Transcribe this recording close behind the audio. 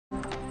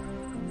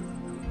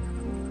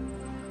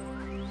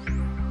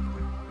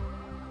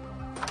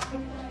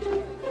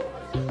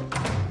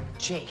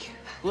Jake,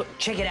 look,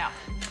 check it out.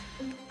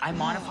 I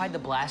modified the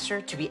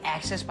blaster to be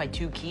accessed by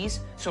 2 keys,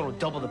 so it'll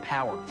double the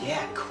power.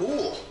 Yeah,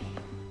 cool.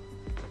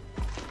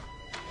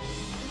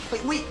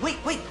 Wait,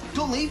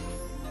 don't leave.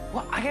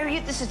 Well, I gotta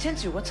get this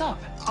Atensu. What's up?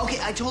 Okay,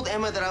 I told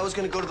Emma that I was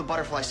gonna go to the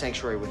butterfly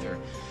sanctuary with her,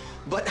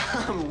 but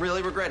I'm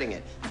really regretting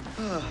it.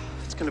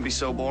 It's gonna be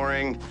so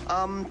boring.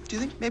 Do you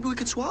think maybe we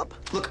could swap?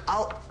 Look,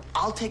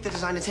 I'll take the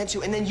design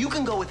Atensu, and then you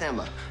can go with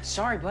Emma.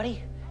 Sorry,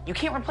 buddy. You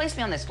can't replace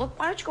me on this. Look,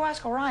 why don't you go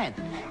ask Orion?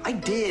 I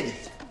did. He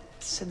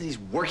said that he's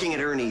working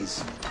at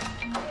Ernie's.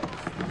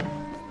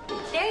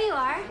 There you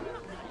are.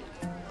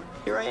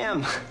 Here I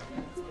am.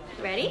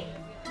 Ready?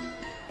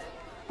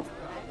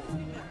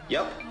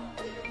 Yep.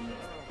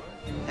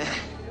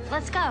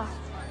 Let's go.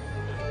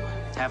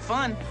 Have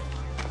fun.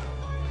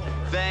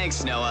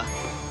 Thanks, Noah.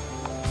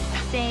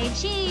 Say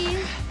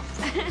cheese.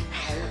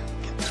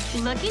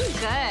 Looking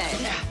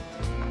good.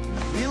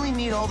 Really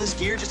need all this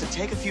gear just to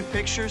take a few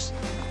pictures?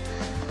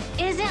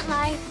 Isn't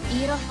life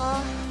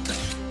beautiful?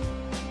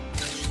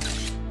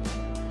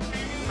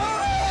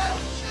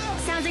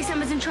 Sounds like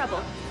someone's in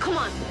trouble. Come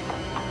on.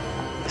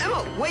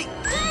 Emma, wait!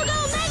 Go, go,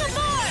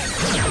 Megaforce!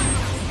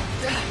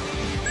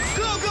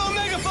 Go,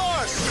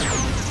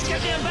 Megaforce!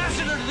 Get the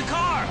ambassador to the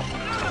car!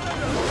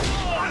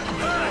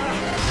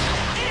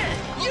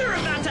 You're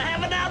about to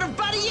have an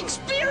out-of-body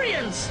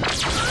experience!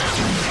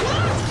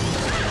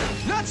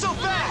 Not so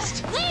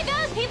fast! Leave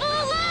those people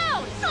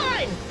alone!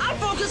 Fine! I'll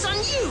focus on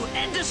you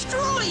and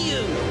destroy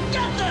you!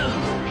 Get them!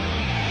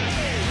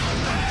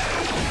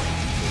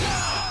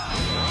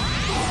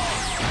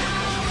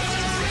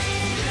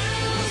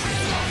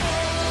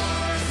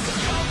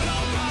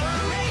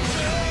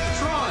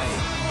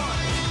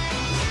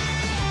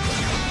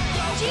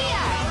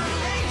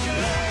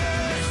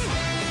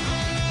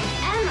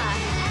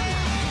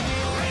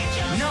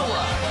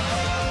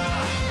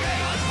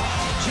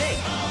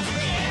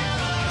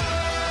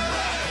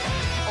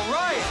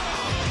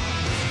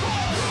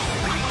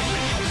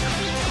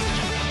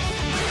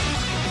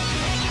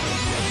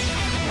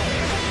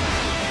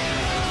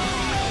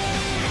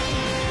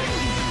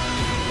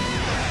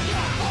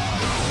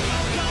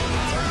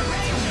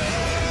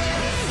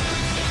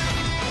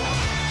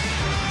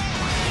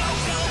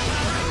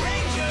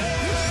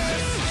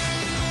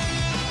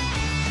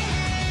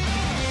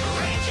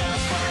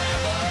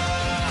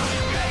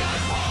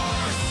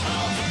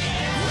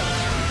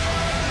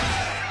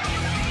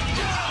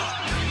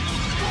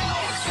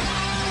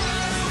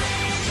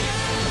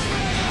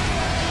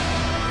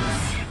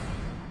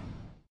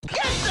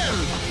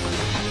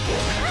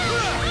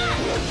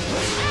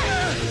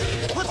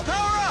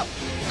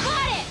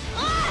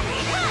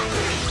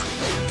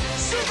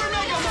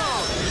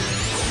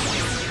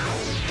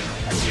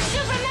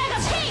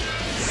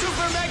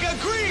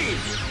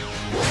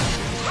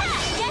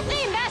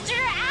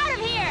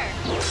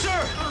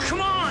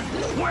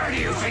 Where do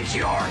you think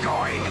you're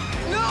going?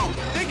 No!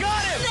 They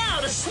got him! Now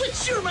to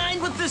switch your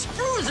mind with this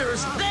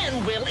bruisers,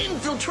 then we'll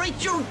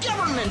infiltrate your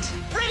government.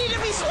 Ready to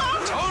be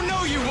swamped? Oh,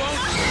 no, you won't!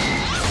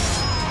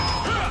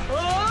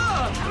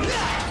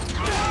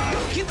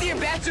 Get the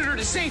ambassador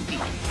to safety.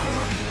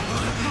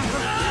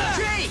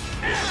 Jake!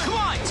 Come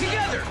on,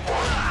 together!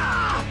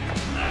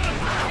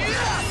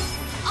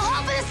 I'll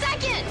help in a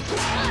second!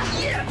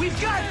 Yeah, we've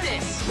got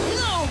this!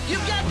 No,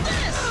 you've got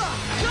this!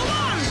 Come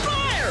on,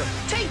 fire!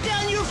 Take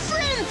down your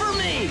friend for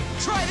me!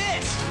 Try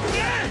this!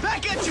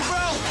 Back at you,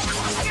 bro!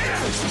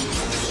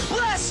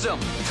 Blast him!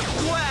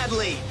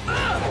 Gladly!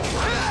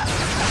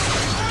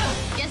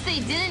 Guess they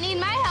didn't need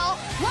my help.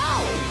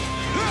 Whoa!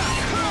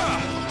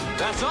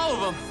 That's all of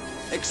them,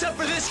 except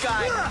for this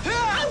guy.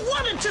 I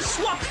wanted to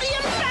swap the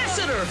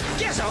ambassador!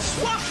 Guess I'll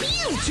swap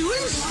you two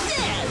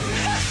instead!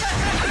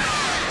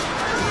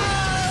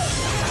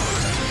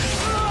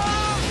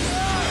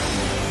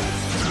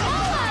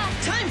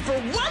 Time for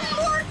one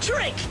more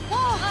trick!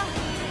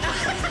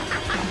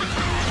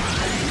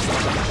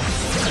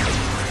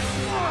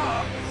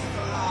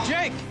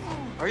 Jake,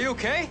 are you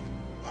okay?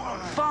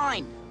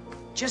 Fine.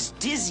 Just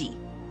dizzy.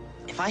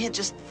 If I had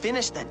just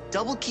finished that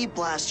double key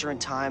blaster in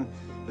time,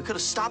 we could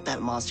have stopped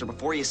that monster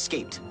before he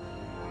escaped.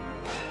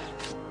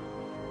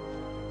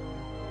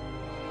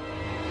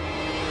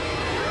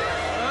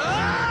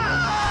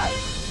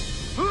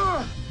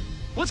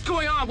 What's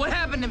going on? What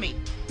happened to me?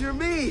 You're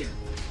me.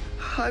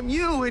 I'm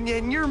you, and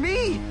you're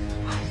me.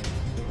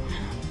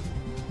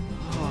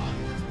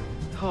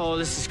 Oh,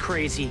 this is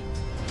crazy.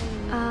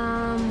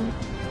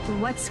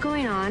 What's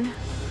going on?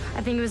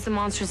 I think it was the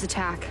monster's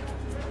attack.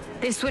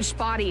 They switched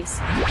bodies.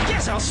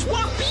 Guess I'll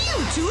swap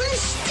you two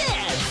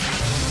instead!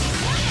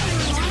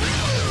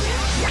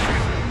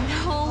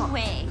 No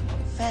way.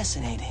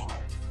 Fascinating.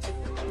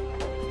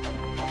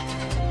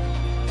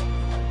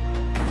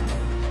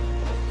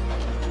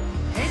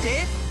 Hey,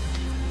 Dave.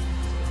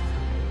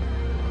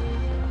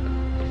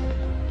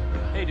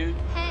 Hey, dude.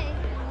 Hey.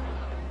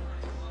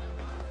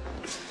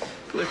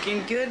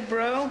 Looking good,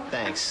 bro.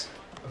 Thanks.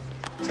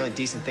 It's the only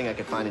decent thing I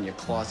could find in your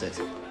closet.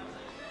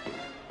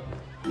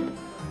 You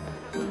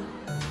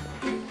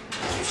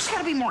just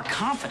gotta be more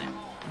confident,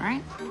 all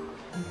right?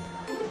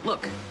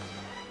 Look,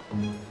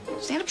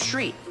 Stand up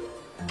straight.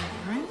 All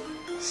right?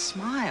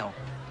 Smile.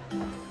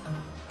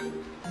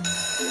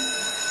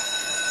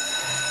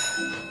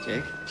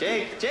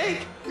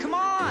 Jake! Come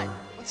on,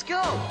 let's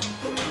go.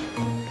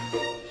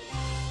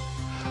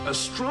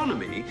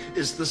 Astronomy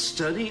is the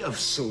study of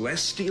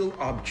celestial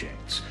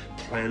objects,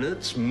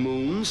 planets,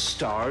 moons,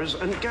 stars,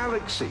 and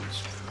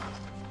galaxies.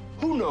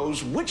 Who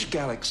knows which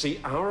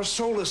galaxy our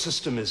solar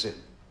system is in?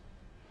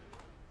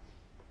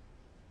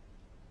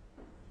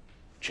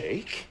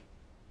 Jake?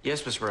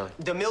 Yes, Mr. Burley.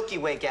 The Milky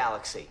Way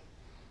galaxy.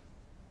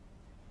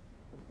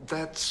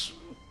 That's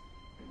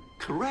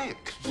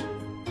correct.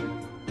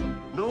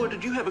 Noah,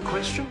 did you have a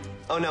question?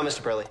 Oh, no,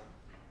 Mr. Burley.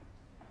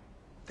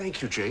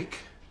 Thank you, Jake.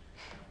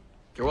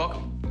 You're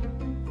welcome.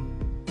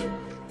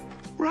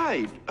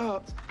 Right.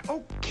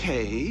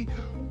 Okay.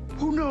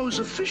 Who knows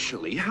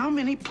officially how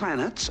many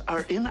planets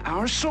are in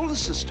our solar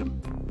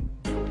system?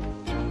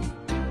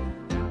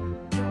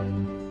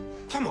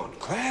 Come on,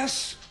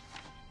 class.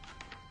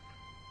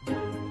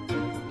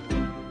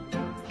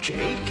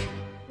 Jake?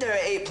 There are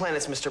 8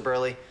 planets, Mr.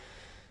 Burley.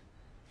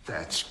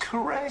 That's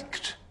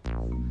correct.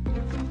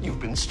 You've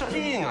been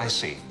studying, I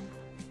see.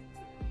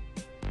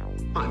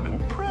 I'm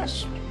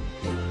impressed.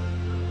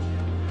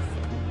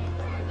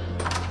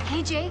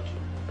 Hey, Jake.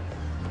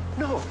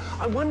 No,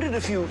 I wondered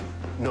if you...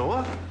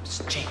 Noah?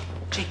 Jake.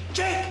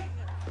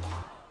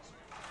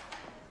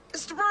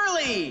 Mr.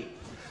 Burley!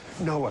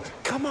 Noah,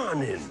 come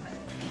on in.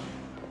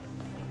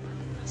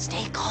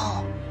 Stay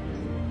calm.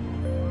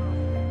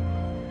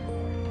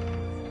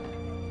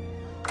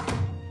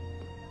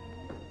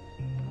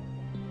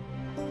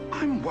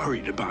 I'm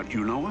worried about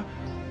you, Noah.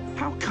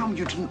 How come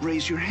you didn't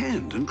raise your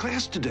hand in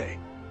class today?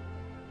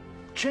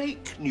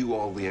 Jake knew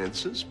all the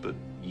answers, but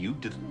you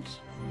didn't.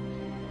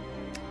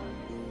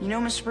 You know,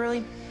 Mr.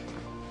 Burley,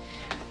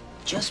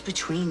 just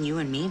between you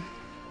and me,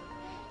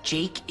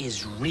 Jake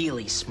is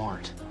really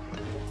smart.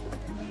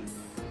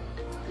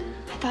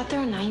 I thought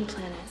there were 9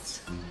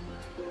 planets.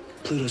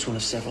 Pluto's one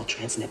of several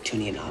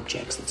trans-Neptunian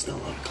objects that's no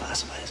longer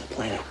classified as a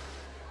planet,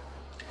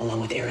 along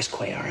with Eris,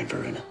 Quaoar, and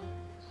Varuna.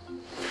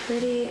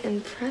 Pretty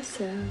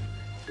impressive.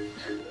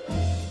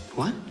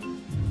 What?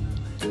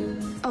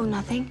 Oh,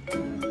 nothing.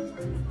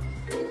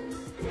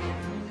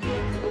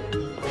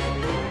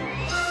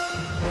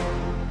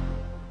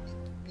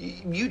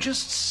 You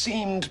just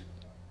seemed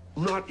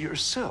not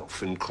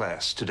yourself in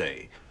class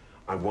today.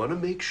 I want to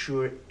make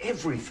sure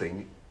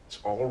everything is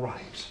all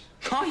right.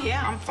 Oh,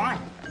 yeah, I'm fine.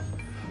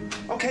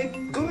 Okay,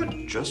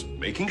 good. Just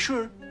making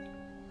sure.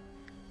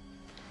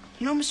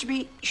 You know, Mr.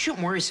 B, you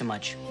shouldn't worry so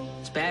much.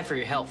 It's bad for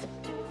your health.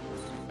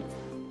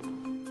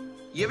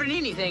 You ever need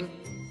anything,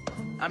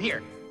 I'm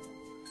here.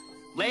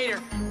 Later.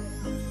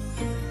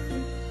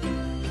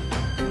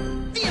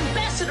 The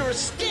ambassador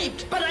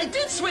escaped, but I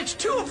did switch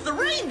 2 of the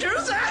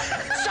Rangers.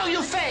 So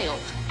you failed,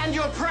 and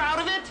you're proud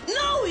of it?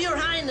 No, Your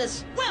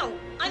Highness. Well,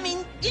 I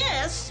mean,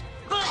 yes,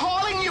 but...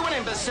 Calling you an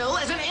imbecile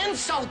is an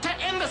insult to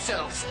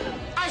imbeciles.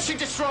 I should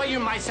destroy you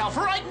myself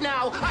right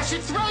now. I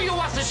should throw you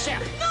off the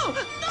ship. No!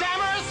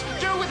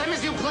 Dammers, do with him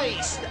as you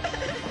please.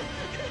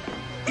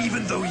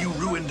 Even though you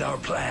ruined our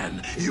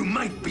plan, you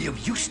might be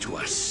of use to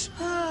us.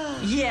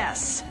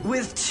 Yes,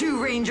 with 2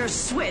 Rangers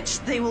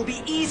switched, they will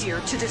be easier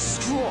to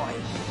destroy.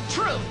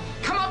 True.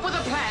 Come up with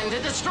a plan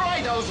to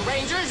destroy those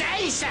Rangers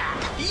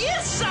ASAP.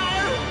 Yes,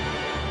 sire!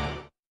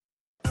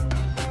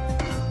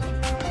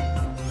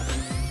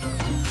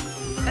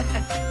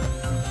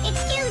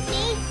 Excuse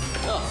me.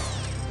 Oh,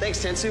 thanks,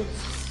 Tensu.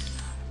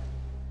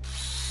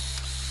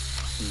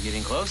 You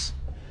getting close?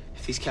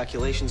 If these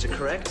calculations are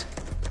correct.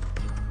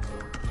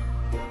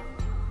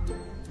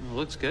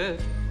 Looks good.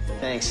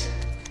 Thanks.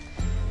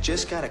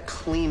 Just gotta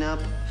clean up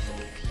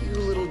a few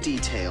little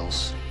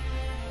details.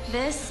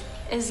 This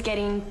is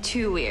getting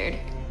too weird.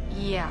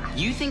 Yeah.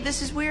 You think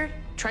this is weird?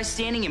 Try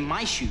standing in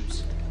my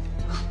shoes.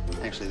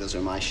 Actually, those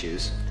are my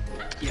shoes.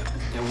 Yeah,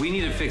 and we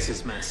need to fix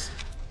this mess.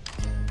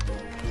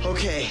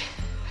 Okay,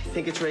 I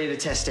think it's ready to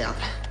test out.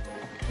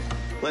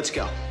 Let's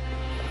go.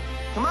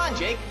 Come on,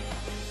 Jake.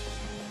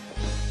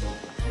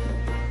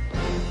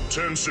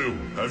 Tensu,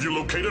 have you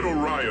located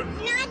Orion?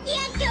 Not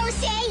yet,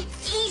 Dosei.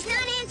 He's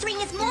not answering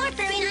his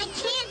morpher, and I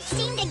can't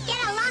seem to get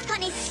a lock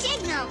on his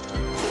signal.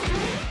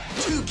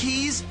 2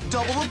 keys,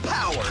 double the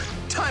power.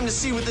 Time to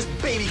see what this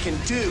baby can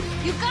do.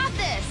 You got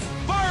this.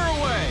 Fire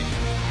away!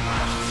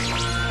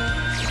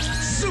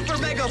 Super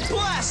Mega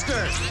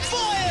Blaster!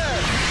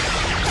 Fire!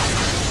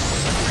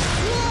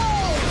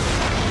 Whoa!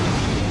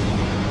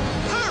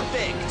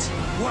 Perfect!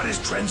 What is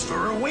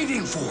Transferer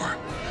waiting for?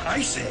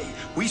 I say,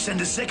 we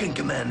send a second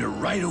commander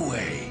right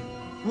away.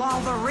 While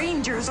the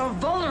Rangers are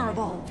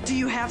vulnerable, do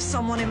you have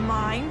someone in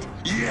mind?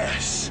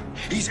 Yes.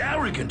 He's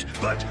arrogant,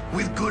 but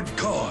with good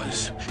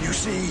cause. You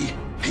see,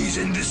 he's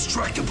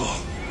indestructible.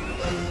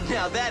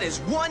 Now that is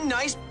one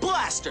nice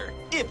blaster,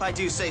 if I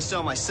do say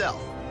so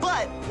myself.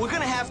 But we're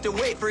gonna have to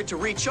wait for it to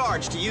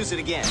recharge to use it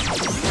again.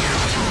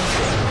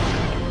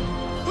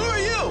 Who are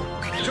you?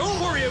 Don't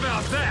worry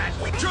about that.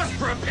 Just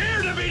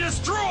prepare to be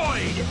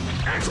destroyed.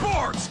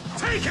 Exports,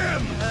 take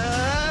him.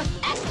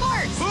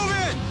 Exports! Move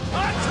it!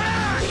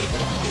 Attack!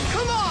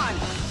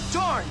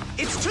 Darn!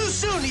 It's too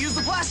soon to use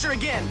the blaster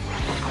again!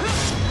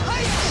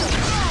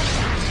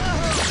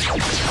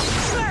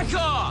 Back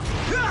off!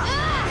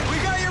 We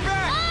got your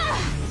back!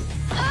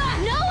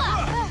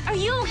 Noah! Are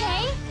you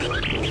okay?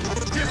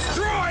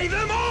 Destroy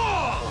them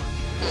all!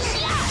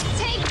 Yeah!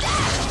 Take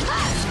that!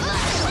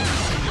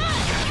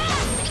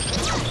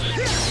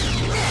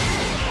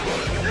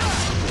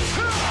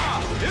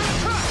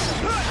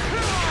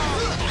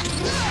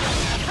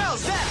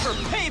 How's that for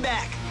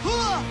payback?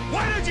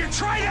 Why did you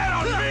try that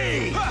on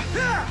me?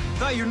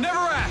 Thought you'd never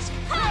ask.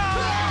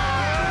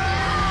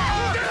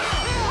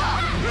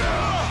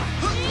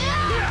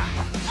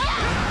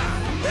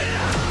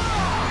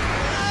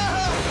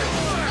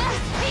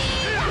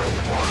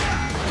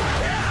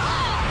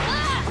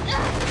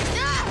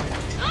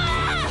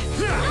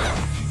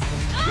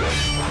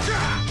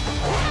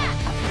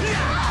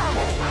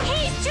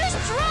 He's too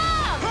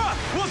strong!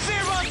 We'll see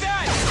about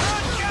that!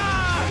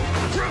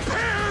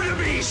 Prepare to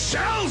be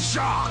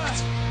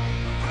shell-shocked!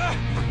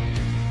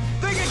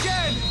 Think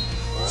again!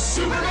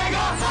 Super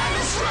Mega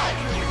Final Strike!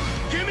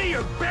 Give me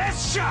your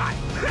best shot!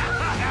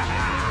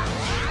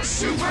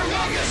 Super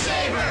Mega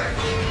Saber!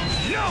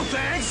 No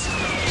thanks!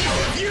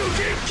 You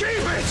can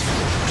keep it!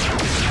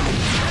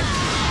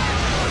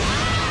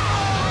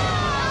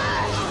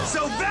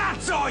 So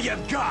that's all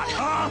you've got,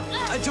 huh?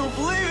 I don't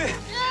believe it!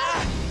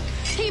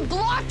 He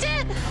blocked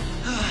it?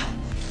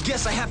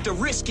 Guess I have to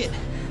risk it.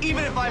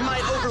 Even if I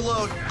might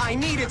overload, I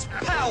need its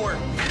power.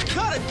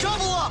 Gotta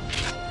double up!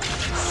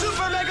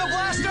 Super Mega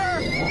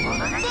Blaster!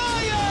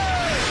 Fire!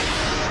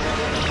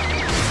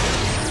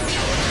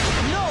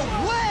 No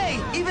way!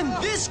 Even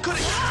this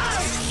couldn't...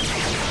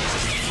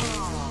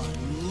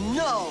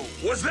 No!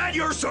 Was that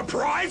your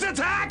surprise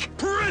attack?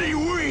 Pretty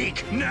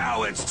weak!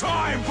 Now it's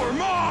time for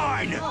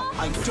mine!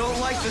 I don't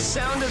like the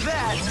sound of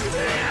that.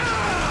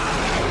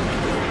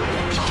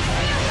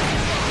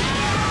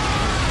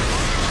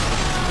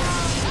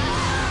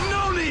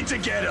 No need to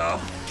get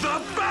up!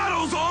 The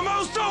battle's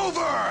almost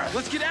over!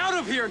 Let's get out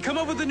of here and come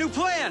up with a new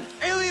plan!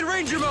 Alien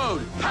Ranger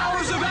mode!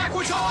 Powers of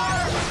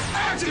Aquatar,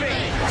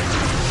 activate!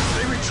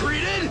 They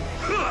retreated?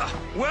 Huh.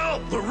 Well,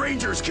 the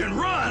Rangers can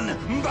run,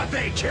 but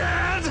they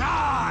can't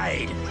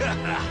hide!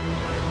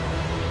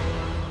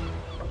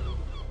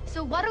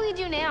 So what do we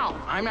do now?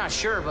 I'm not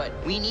sure, but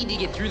we need to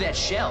get through that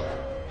shell.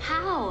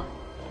 How?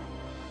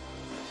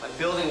 By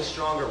building a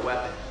stronger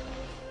weapon.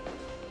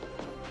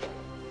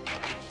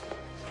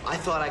 I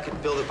thought I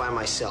could build it by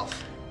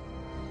myself.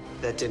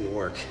 That didn't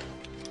work.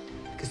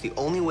 Because the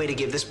only way to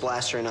give this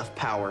blaster enough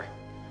power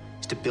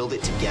is to build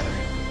it together.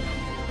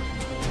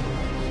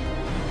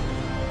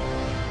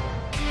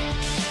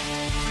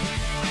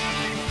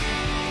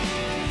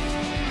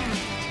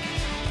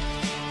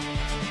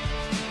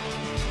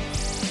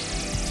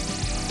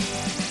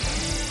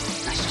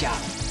 Nice job.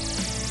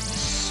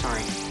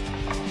 Sorry.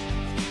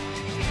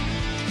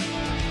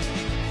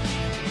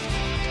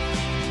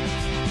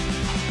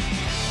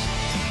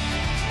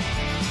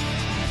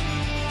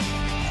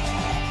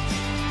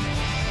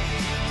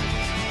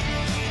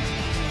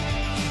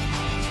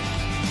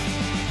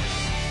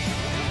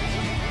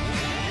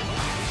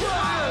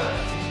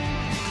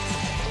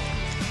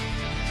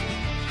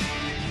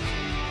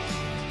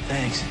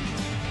 Thanks.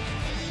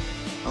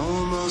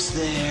 Almost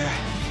there.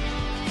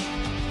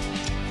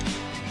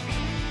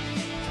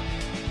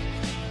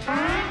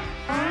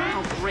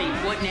 Oh, great.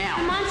 What now?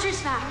 The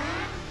monster's back.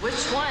 Which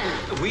one?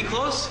 Are we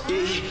close?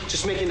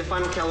 Just making the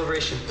final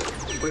calibration.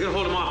 We're gonna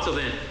hold him off till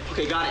then.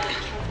 Okay, got it.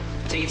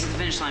 Take it to the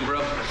finish line,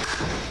 bro.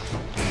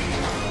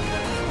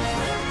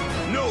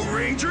 No,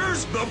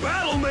 Rangers! The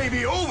battle may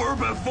be over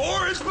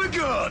before it's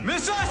begun!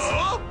 Miss us?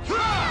 Huh?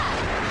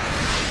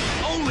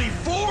 Only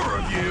 4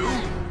 of you?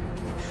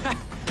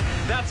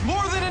 That's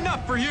more than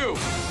enough for you!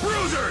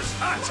 Bruisers,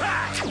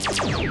 attack!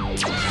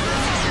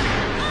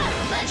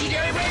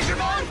 Legendary Ranger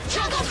Bone,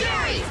 Jungle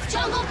Fury!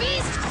 Jungle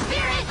Beast,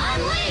 Spirit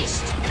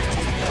Unleashed!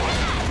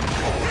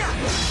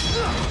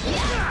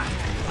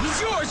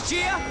 He's yours,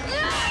 Gia!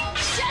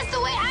 Just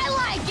the way I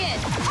like it!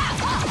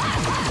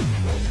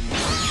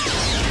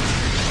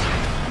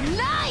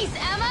 Nice,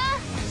 Emma!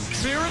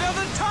 Spirit of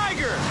the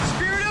Tiger!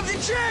 Spirit of the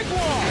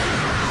Jaguar!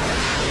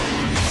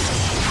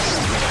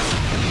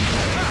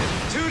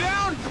 2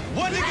 down,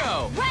 1 to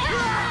go!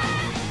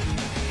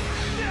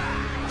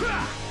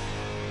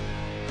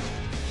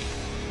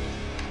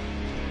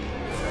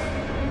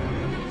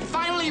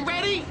 Finally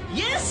ready?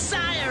 Yes,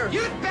 sire!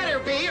 You'd better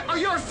be, or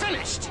you're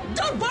finished.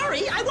 Don't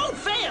worry, I won't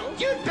fail!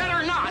 You'd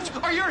better not,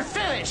 or you're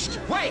finished.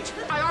 Wait,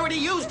 I already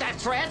used that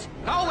threat.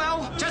 Oh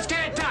well, just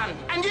get it done.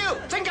 And you,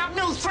 think up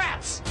new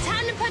threats.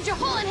 Time to punch a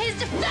hole in his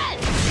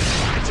defense!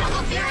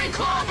 Jungle Fury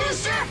Claw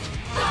Booster,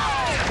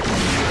 fire!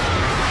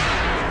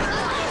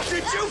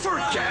 Did you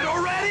forget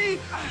already?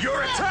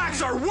 Your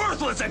attacks are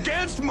worthless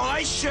against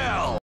my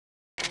shell!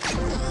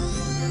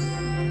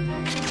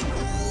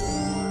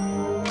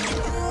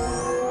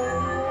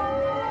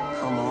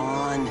 Come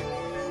on.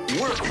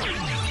 Work!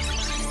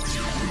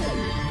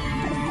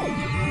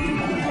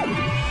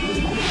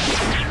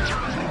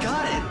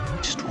 Got it!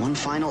 Just one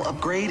final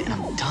upgrade and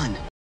I'm done.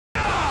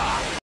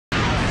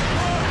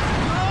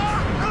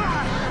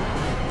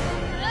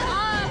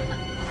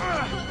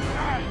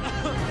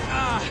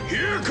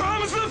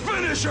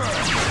 finisher!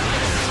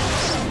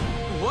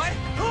 What?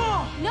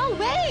 No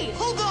way!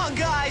 Hold on,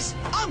 guys!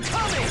 I'm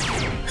coming!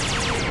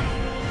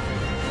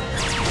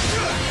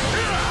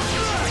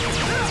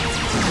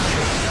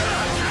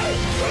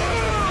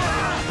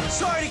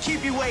 Sorry to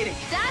keep you waiting.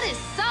 That is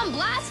some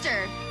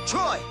blaster!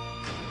 Troy,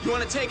 you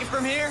want to take it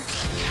from here?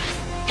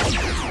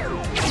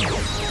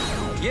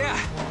 Yeah,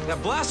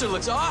 that blaster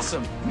looks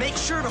awesome. Make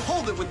sure to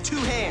hold it with 2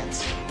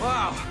 hands.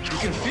 Wow, you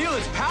can feel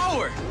its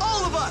power.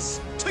 All of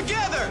us,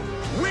 together!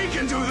 We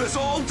can do this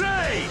all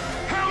day!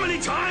 How many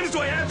times do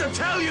I have to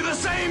tell you the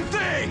same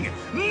thing?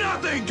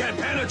 Nothing can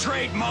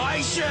penetrate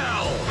my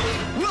shell!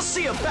 We'll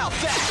see about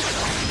that!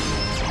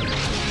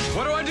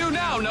 What do I do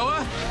now,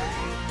 Noah?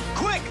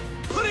 Quick,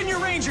 put in your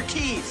Ranger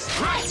keys!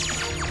 Right!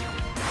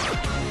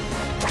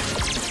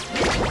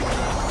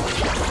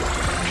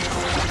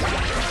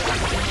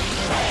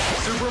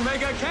 Super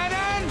Mega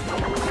Cannon!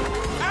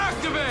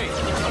 Activate!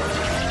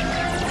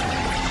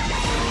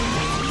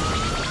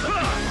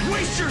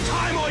 Waste your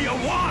time all you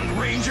want,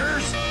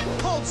 Rangers!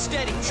 Hold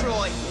steady,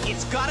 Troy.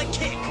 It's got a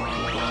kick.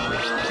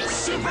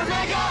 Super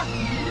Mega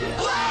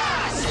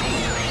Blast!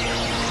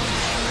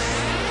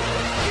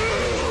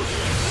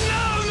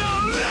 No,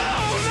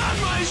 not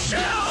my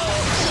shell!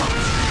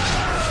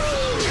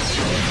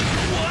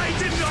 Why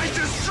didn't I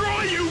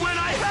destroy you when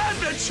I had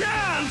the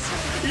chance?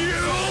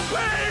 You'll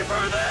pay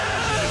for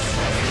this!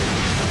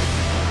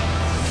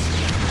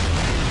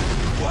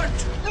 What?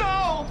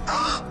 No!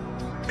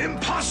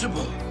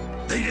 Impossible!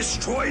 They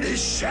destroyed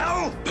his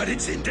shell, but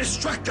it's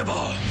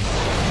indestructible!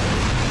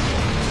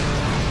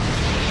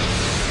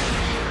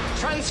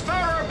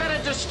 Transferer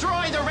better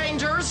destroy the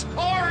Rangers,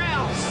 or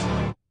else!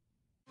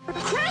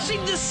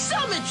 Crashing the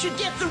summit should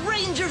get the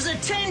Rangers'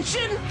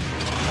 attention!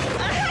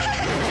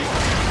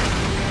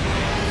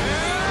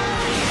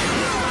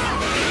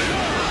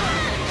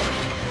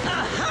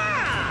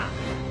 Aha!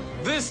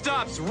 This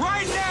stops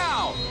right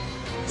now!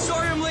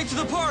 Sorry I'm late to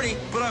the party,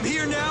 but I'm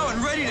here now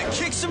and ready to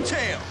kick some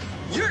tail.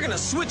 You're gonna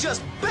switch us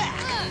back!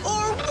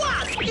 Or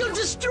what? You'll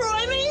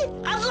destroy me?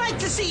 I'd like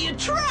to see you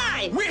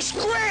try! Wish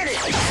granted!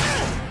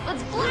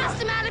 Let's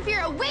blast him out of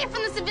here, away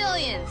from the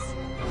civilians!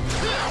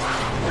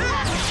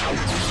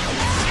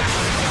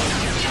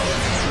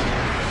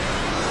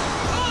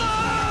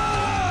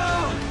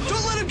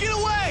 Don't let him get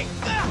away!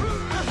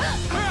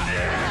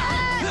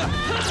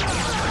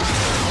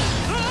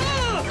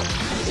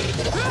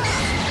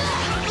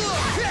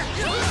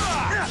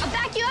 I'll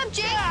back you up,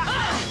 Jake!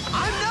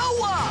 I'm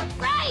Noah!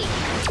 Right!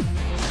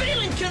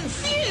 Feeling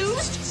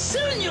confused?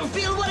 Soon you'll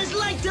feel what it's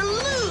like to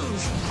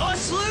lose!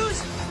 Us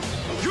lose?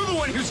 You're the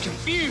one who's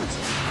confused!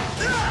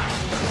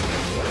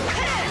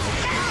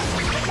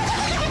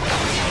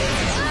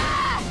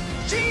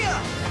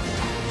 Gia!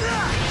 I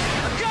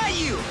got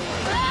you!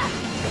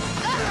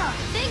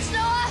 Thanks,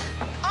 Noah!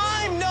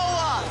 I'm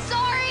Noah!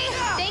 Sorry!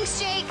 Thanks,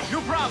 Jake!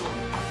 No problem.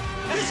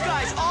 This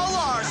guy's all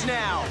ours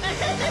now!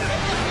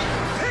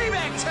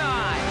 Payback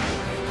time!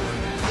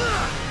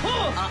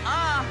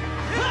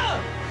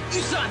 You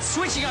thought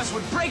switching us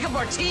would break up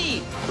our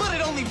team! But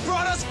it only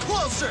brought us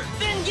closer!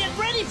 Then get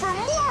ready for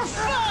more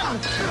fun!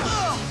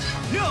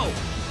 No!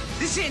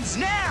 This ends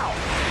now!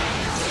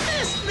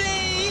 Miss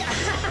me!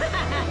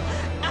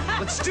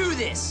 Let's do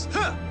this!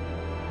 Huh.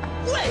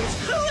 Wait,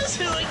 who is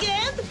who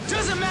again?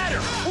 Doesn't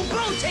matter! We'll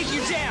both take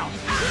you down!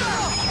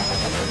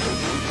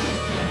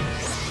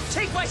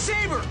 Take my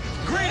saber!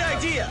 Great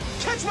idea!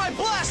 Catch my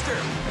blaster!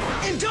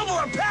 And double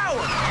our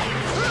power!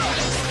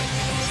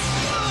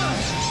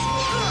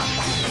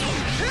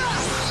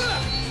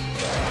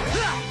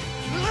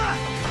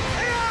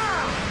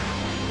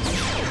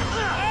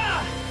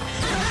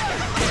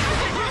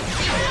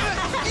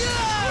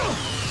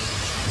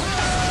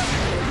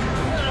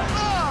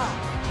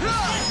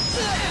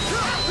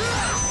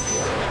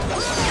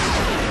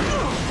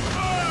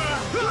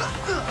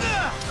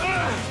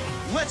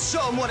 Let's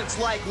show them what it's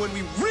like when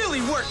we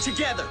really work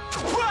together!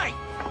 Right!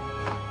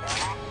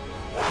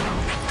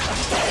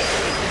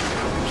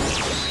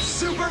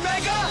 Super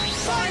Mega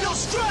Final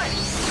Strike!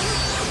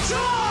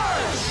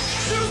 Charge!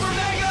 Super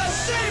Mega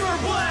Saber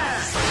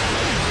Blast!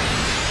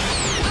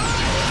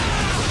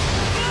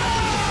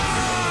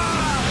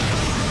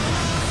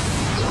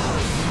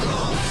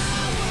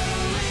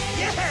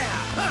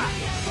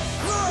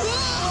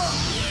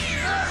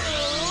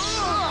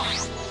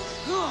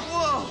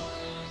 Whoa!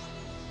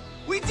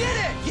 We did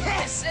it!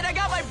 Yes! And I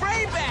got my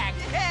brain back!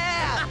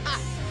 Yeah!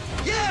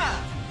 Yeah!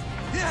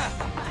 Yeah!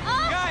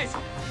 Guys!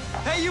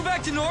 Hey, you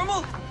back to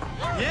normal?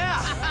 Yeah!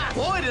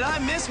 Boy, did I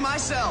miss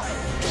myself!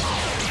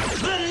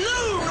 The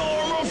new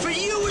normal for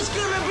you is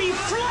gonna be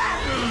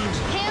flattened!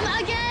 Him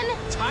again?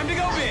 Time to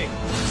go big!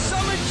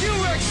 Summon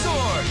Q-Rex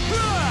Sword!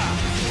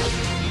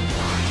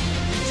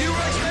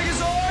 Q-Rex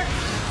Megazord,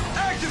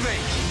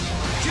 activate!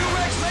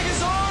 Q-Rex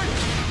Megazord,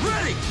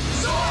 ready!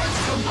 Swords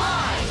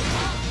combined!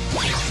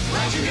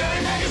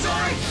 Legendary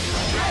Megazord,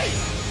 ready!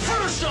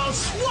 First I'll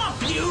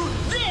swap you,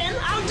 then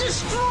I'll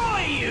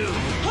destroy you!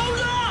 Hold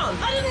on!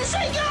 I didn't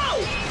say go!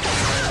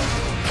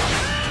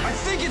 I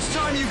think it's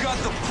time you got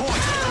the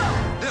point.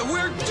 That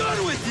we're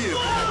done with you!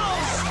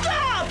 Whoa,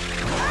 stop!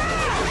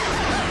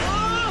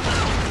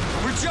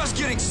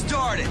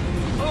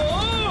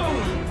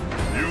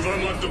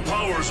 the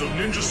powers of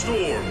Ninja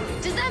Storm.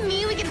 Does that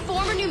mean we can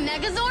form a new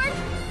Megazord?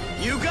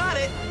 You got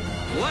it.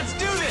 Let's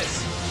do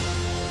this.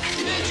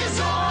 Ninja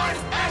Zord,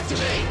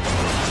 activate!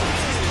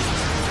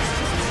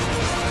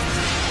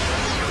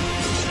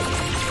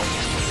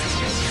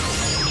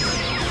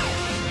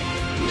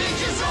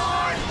 Ninja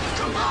Zord,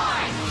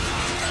 combine!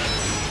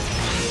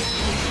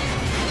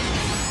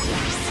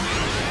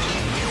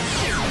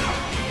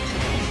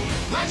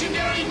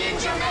 Legendary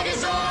Ninja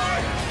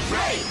Megazord,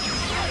 break!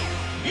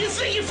 You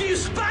think a few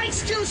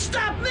spikes can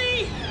stop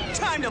me?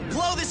 Time to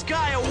blow this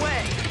guy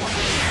away.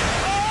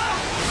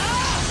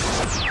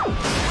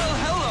 Well,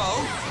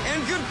 hello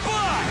and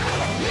goodbye.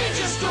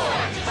 Ninja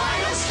Storm,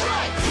 final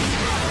strike!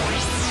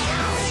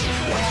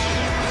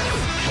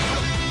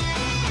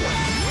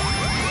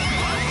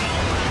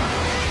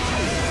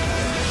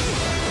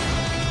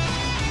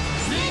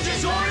 Ninja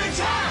Zord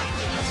attack!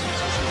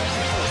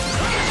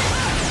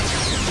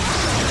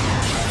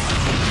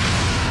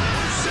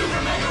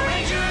 Super Mega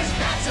Rangers,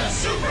 that's a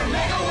Super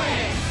Mega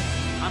win!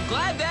 I'm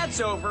glad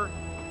that's over.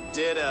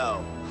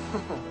 Ditto.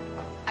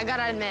 I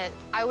gotta admit,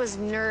 I was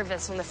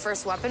nervous when the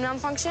first weapon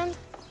malfunctioned.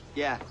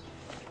 Yeah,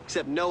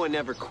 except Noah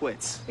never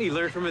quits. He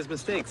learned from his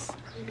mistakes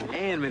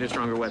and made a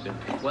stronger weapon.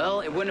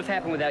 Well, it wouldn't have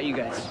happened without you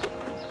guys.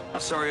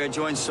 Sorry I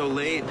joined so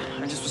late.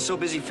 I just was so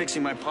busy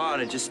fixing my pod,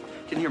 I just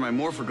didn't hear my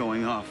morpher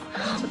going off.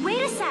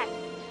 Wait a sec.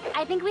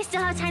 I think we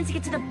still have time to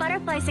get to the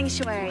butterfly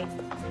sanctuary.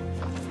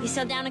 You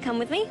still down to come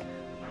with me?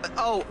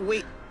 Oh,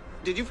 wait.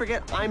 Did you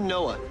forget? I'm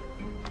Noah.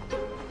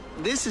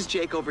 This is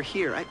Jake over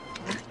here.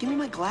 Give me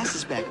my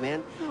glasses back,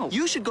 man. No.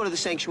 You should go to the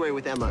sanctuary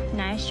with Emma.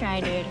 Nice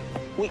try, dude.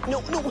 Wait,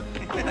 no. No,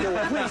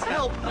 please,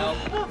 help. Well,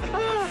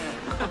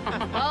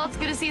 it's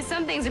good to see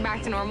some things are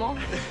back to normal.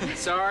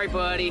 Sorry,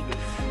 buddy.